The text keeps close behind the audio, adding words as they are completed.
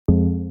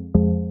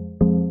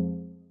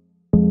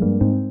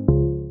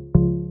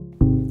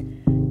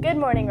Good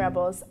morning,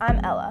 Rebels. I'm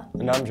Ella.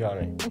 And I'm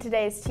Johnny. And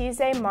today is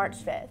Tuesday, March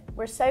 5th.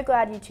 We're so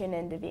glad you tuned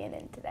in to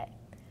VNN today.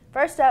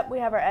 First up, we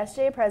have our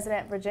SJA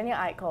President, Virginia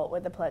Eichholt,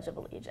 with the Pledge of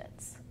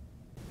Allegiance.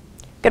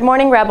 Good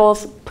morning,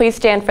 Rebels. Please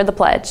stand for the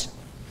pledge.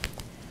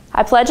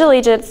 I pledge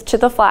allegiance to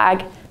the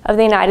flag of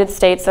the United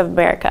States of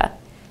America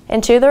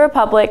and to the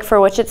republic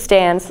for which it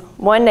stands,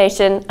 one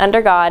nation,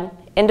 under God,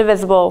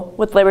 indivisible,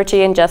 with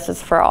liberty and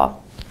justice for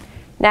all.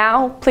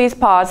 Now, please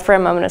pause for a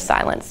moment of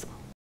silence.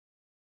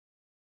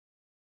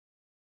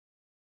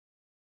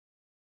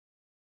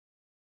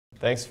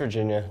 Thanks,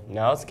 Virginia.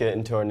 Now let's get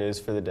into our news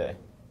for the day.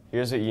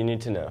 Here's what you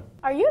need to know.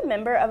 Are you a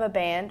member of a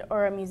band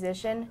or a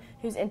musician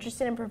who's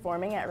interested in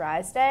performing at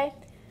Rise Day?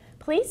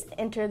 Please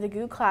enter the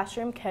Google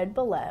Classroom code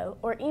below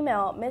or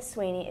email Ms.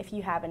 Sweeney if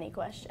you have any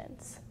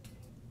questions.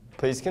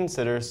 Please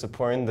consider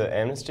supporting the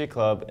Amnesty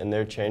Club and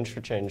their Change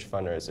for Change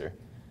fundraiser,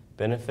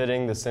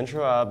 benefiting the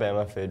Central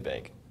Alabama Food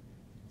Bank.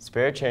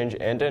 Spare change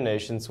and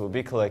donations will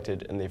be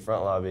collected in the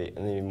front lobby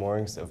in the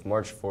mornings of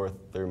March 4th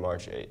through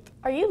March 8th.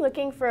 Are you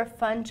looking for a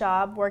fun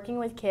job working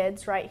with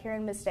kids right here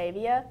in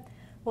Vestavia?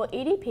 Well,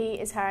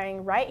 EDP is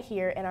hiring right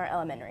here in our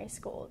elementary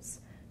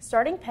schools.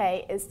 Starting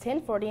pay is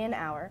 $10.40 an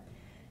hour,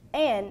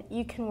 and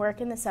you can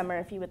work in the summer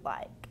if you would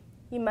like.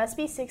 You must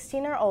be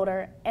 16 or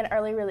older, and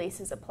early release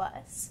is a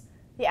plus.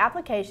 The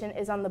application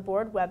is on the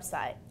board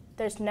website.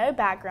 There's no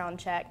background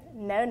check,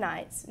 no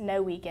nights,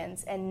 no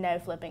weekends, and no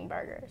flipping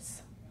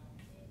burgers.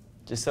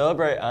 To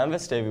celebrate I'm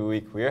Vestavia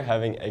Week, we are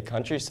having a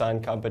country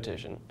sign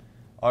competition.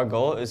 Our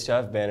goal is to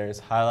have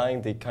banners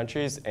highlighting the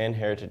countries and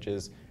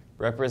heritages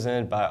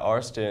represented by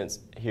our students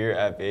here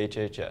at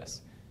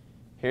VHHS.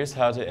 Here's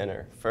how to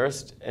enter.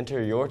 First,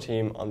 enter your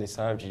team on the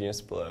sign-up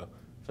genius below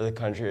for the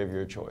country of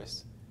your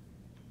choice.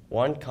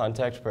 One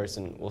contact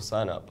person will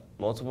sign up.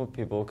 Multiple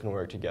people can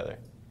work together.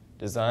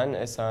 Design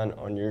a sign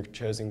on your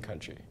chosen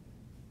country.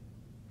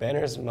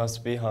 Banners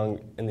must be hung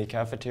in the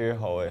cafeteria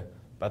hallway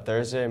by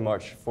Thursday,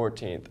 March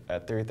 14th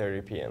at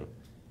 3:30 p.m.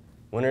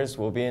 Winners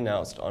will be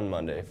announced on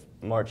Monday,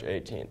 March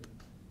 18th.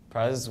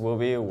 Prizes will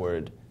be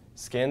awarded.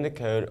 Scan the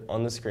code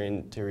on the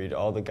screen to read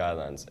all the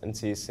guidelines and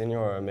see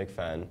Senora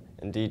McFadden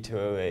in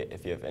D208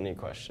 if you have any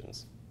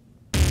questions.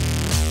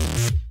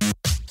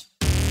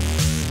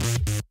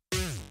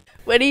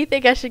 What do you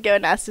think I should go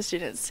and ask the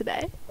students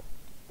today?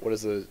 What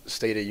is the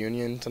State of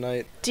Union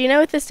tonight? Do you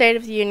know what the State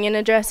of the Union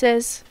address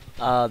is?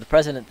 The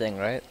president thing,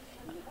 right?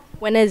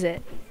 When is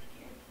it?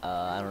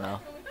 I don't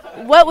know.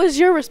 What was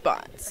your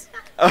response?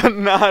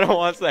 No, I don't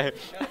want to say.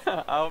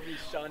 I'll be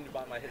shunned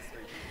by my history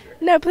teacher.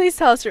 No, please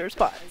tell us your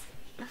response.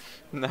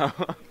 No.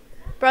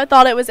 Bro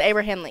thought it was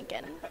Abraham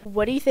Lincoln.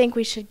 What do you think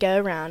we should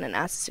go around and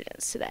ask the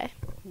students today?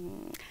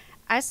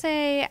 I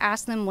say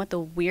ask them what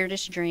the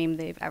weirdest dream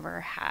they've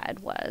ever had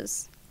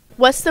was.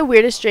 What's the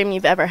weirdest dream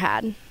you've ever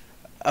had?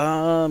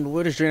 The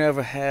weirdest dream I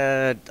ever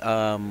had,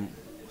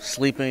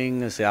 sleeping.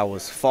 Let's see, I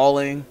was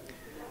falling,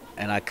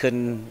 and I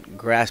couldn't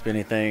grasp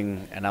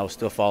anything, and I was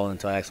still falling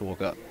until I actually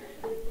woke up.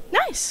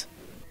 Nice.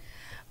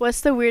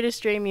 What's the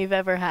weirdest dream you've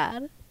ever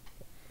had?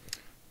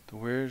 The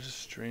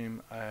weirdest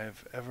dream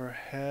I've ever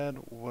had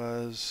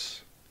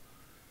was,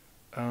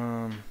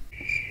 cut.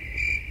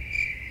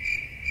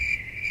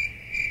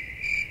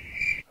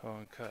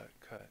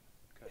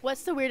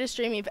 What's the weirdest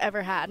dream you've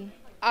ever had?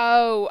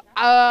 Oh,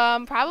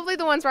 probably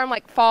the ones where I'm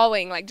like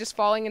falling, like just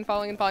falling and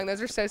falling and falling.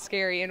 Those are so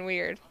scary and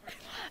weird.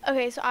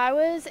 Okay, so I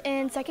was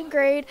in second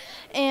grade,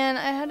 and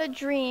I had a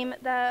dream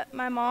that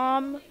my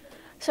mom,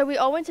 so we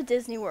all went to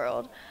Disney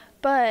World,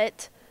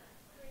 but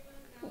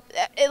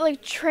it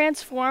like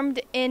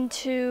transformed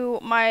into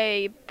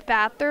my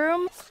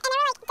bathroom. And there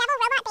were like double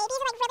robot babies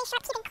with like really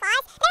sharp teeth and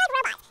claws. They were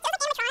like robots. They were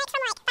like animatronics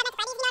from like Five Nights at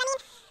Freddy's, you know what I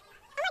mean?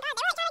 Oh my god,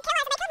 they were like trying to kill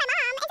us, and they killed my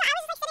mom. And so I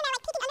was just like sitting there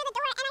like peeking under the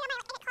door, and I got my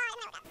like claw, and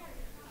then I woke up.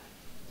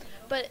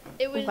 But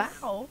it was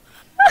Wow.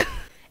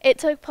 It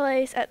took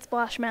place at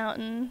Splash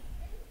Mountain.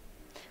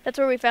 That's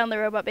where we found the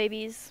robot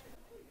babies.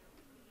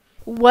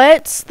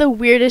 What's the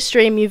weirdest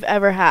dream you've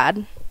ever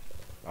had?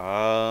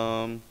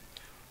 I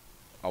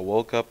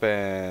woke up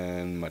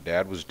and my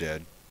dad was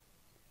dead.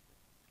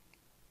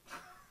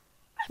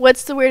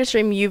 What's the weirdest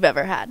dream you've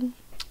ever had?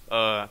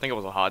 I think it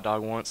was a hot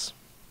dog once.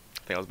 I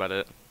think that was about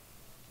it.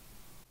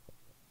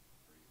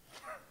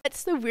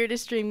 What's the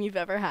weirdest dream you've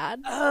ever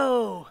had?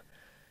 Oh,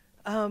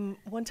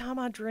 one time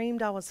I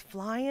dreamed I was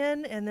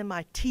flying and then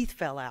my teeth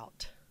fell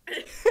out.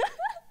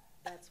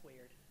 That's weird.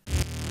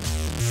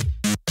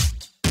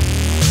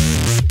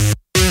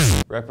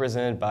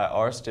 Represented by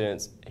our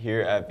students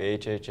here at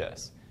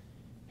VHHS.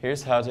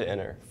 Here's how to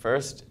enter.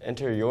 First,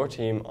 enter your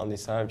team on the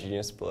sign-up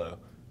genius below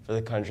for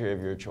the country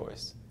of your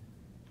choice.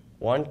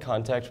 One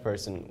contact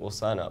person will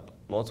sign up.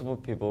 Multiple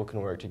people can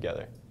work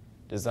together.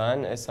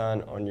 Design a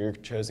sign on your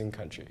chosen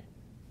country.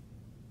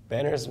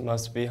 Banners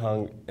must be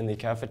hung in the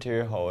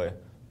cafeteria hallway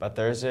by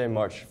Thursday,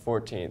 March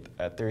 14th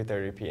at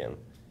 3:30 p.m.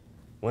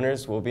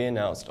 Winners will be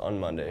announced on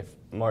Monday,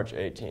 March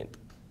 18th.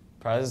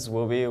 Prizes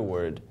will be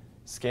awarded.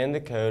 Scan the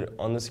code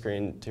on the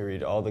screen to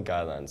read all the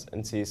guidelines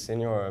and see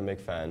Senora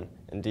McFadden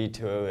in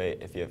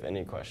D208 if you have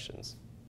any questions.